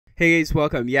Hey guys,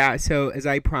 welcome. Yeah, so as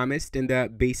I promised in the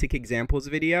basic examples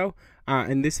video,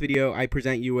 in this video I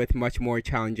present you with much more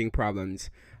challenging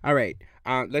problems. Alright,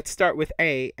 let's start with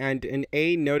A, and in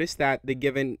A, notice that the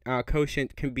given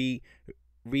quotient can be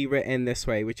rewritten this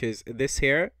way, which is this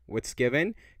here, what's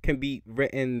given, can be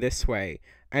written this way.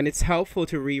 And it's helpful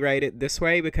to rewrite it this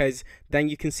way because then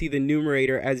you can see the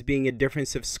numerator as being a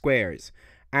difference of squares.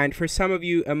 And for some of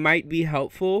you, it might be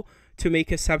helpful to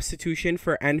make a substitution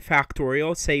for n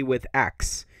factorial, say with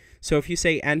x. So if you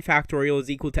say n factorial is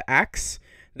equal to x,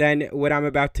 then what I'm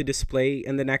about to display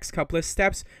in the next couple of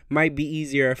steps might be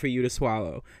easier for you to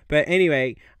swallow. But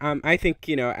anyway, I think,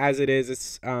 as it is,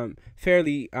 it's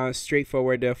fairly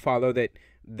straightforward to follow that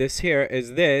this here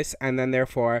is this, and then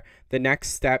therefore the next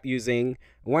step using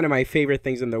one of my favorite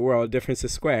things in the world, difference of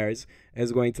squares,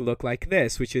 is going to look like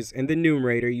this, which is in the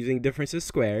numerator using difference of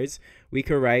squares, we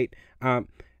could write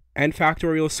n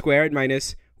factorial squared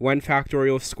minus 1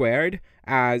 factorial squared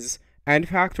as n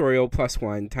factorial plus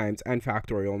 1 times n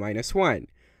factorial minus 1.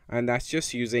 And that's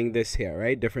just using this here,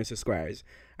 right? Difference of squares.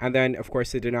 And then, of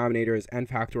course, the denominator is n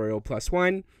factorial plus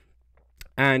 1.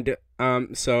 And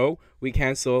so we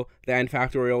cancel the n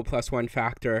factorial plus 1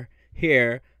 factor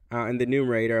here in the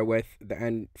numerator with the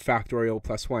n factorial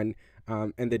plus 1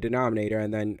 in the denominator.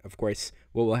 And then, of course,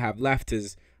 what we'll have left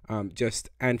is just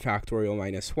n factorial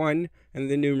minus 1 in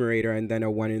the numerator and then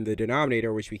a 1 in the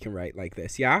denominator, which we can write like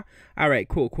this. Yeah? All right,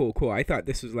 cool. I thought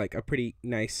this was like a pretty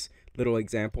nice little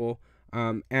example.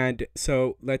 And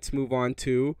so let's move on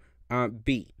to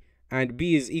B. And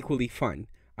B is equally fun.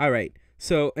 All right,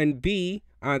 so in B,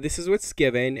 this is what's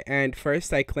given. And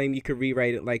first, I claim you could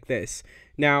rewrite it like this.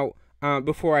 Now,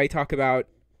 before I talk about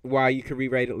why you could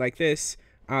rewrite it like this,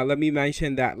 let me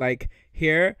mention that like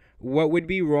here, what would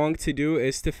be wrong to do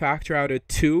is to factor out a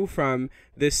 2 from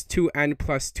this 2n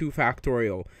plus 2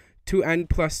 factorial. 2n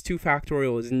plus 2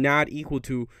 factorial is not equal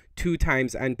to 2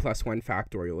 times n plus 1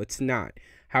 factorial. It's not.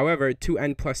 However,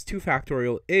 2n plus 2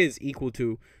 factorial is equal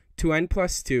to 2n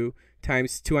plus 2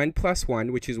 times 2n plus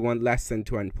 1, which is 1 less than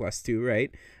 2n plus 2,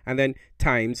 right? And then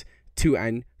times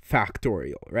 2n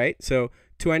factorial, right? So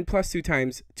 2n plus 2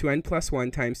 times 2n plus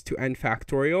 1 times 2n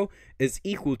factorial is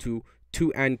equal to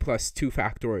 2n plus 2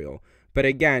 factorial. But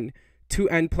again,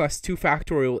 2n plus 2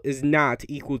 factorial is not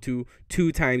equal to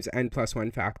 2 times n plus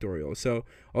 1 factorial. So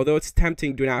although it's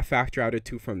tempting, do not factor out a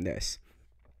 2 from this.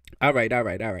 All right.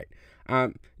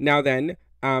 Now then,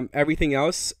 everything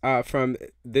else from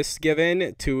this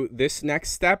given to this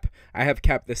next step, I have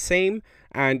kept the same.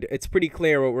 And it's pretty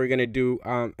clear what we're going to do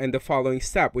in the following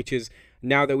step, which is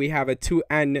now that we have a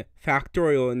 2n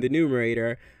factorial in the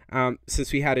numerator,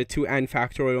 since we had a 2n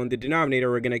factorial in the denominator,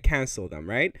 we're going to cancel them,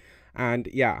 right? And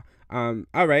yeah,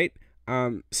 all right.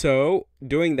 So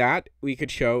doing that, we could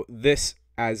show this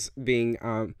as being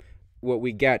what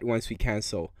we get once we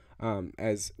cancel,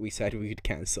 as we said we could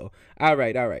cancel. All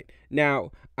right.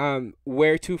 Now,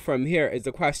 where to from here is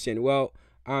the question. Well,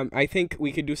 I think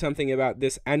we could do something about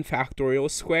this n factorial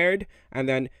squared and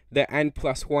then the n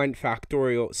plus 1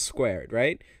 factorial squared,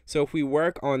 right? So if we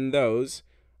work on those,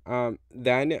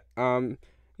 then,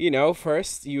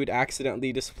 first you would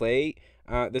accidentally display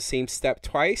the same step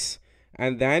twice.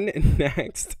 And then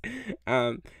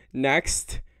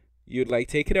next, you'd like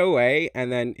take it away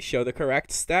and then show the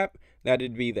correct step.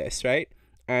 That'd be this, right?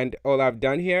 And all I've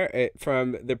done here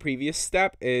from the previous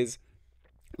step is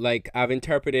like I've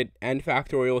interpreted n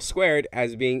factorial squared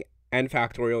as being n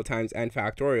factorial times n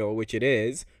factorial, which it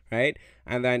is, right?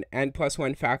 And then n plus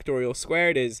 1 factorial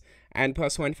squared is n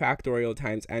plus 1 factorial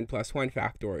times n plus 1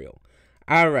 factorial.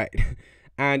 All right.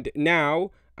 And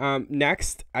now,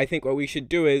 next, I think what we should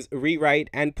do is rewrite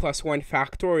n plus 1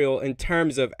 factorial in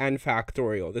terms of n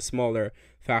factorial, the smaller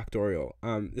factorial.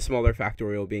 The smaller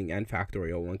factorial being n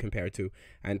factorial when compared to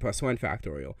n plus 1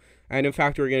 factorial. And in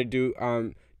fact, we're going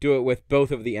to do it with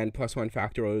both of the n plus 1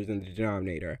 factorials in the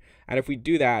denominator. And if we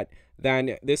do that,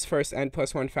 then this first n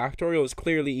plus 1 factorial is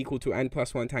clearly equal to n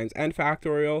plus 1 times n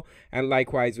factorial, and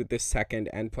likewise with this second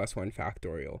n plus 1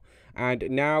 factorial. And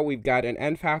now we've got an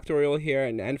n factorial here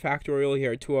and n factorial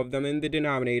here, 2 of them in the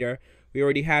denominator. We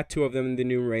already had 2 of them in the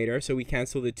numerator, so we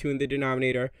cancel the 2 in the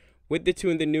denominator with the 2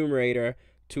 in the numerator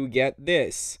to get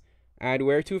this. And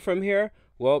where to from here?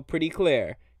 Well, pretty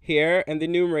clear. Here in the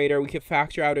numerator, we could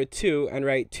factor out a 2 and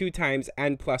write 2 times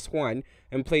n plus 1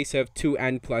 in place of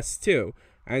 2n plus 2.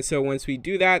 And so once we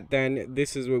do that, then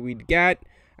this is what we'd get.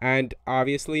 And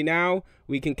obviously now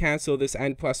we can cancel this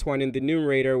n plus 1 in the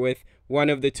numerator with one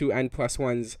of the 2 n plus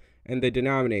 1s in the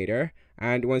denominator.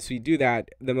 And once we do that,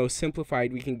 the most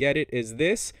simplified we can get it is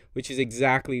this, which is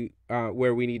exactly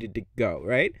where we needed to go,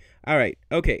 right? All right,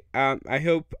 okay. I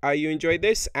hope you enjoyed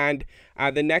this, and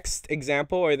the next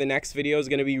example or the next video is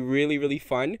going to be really, really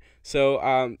fun.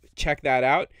 So check that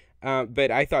out. But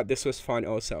I thought this was fun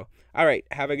also. All right,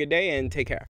 have a good day and take care.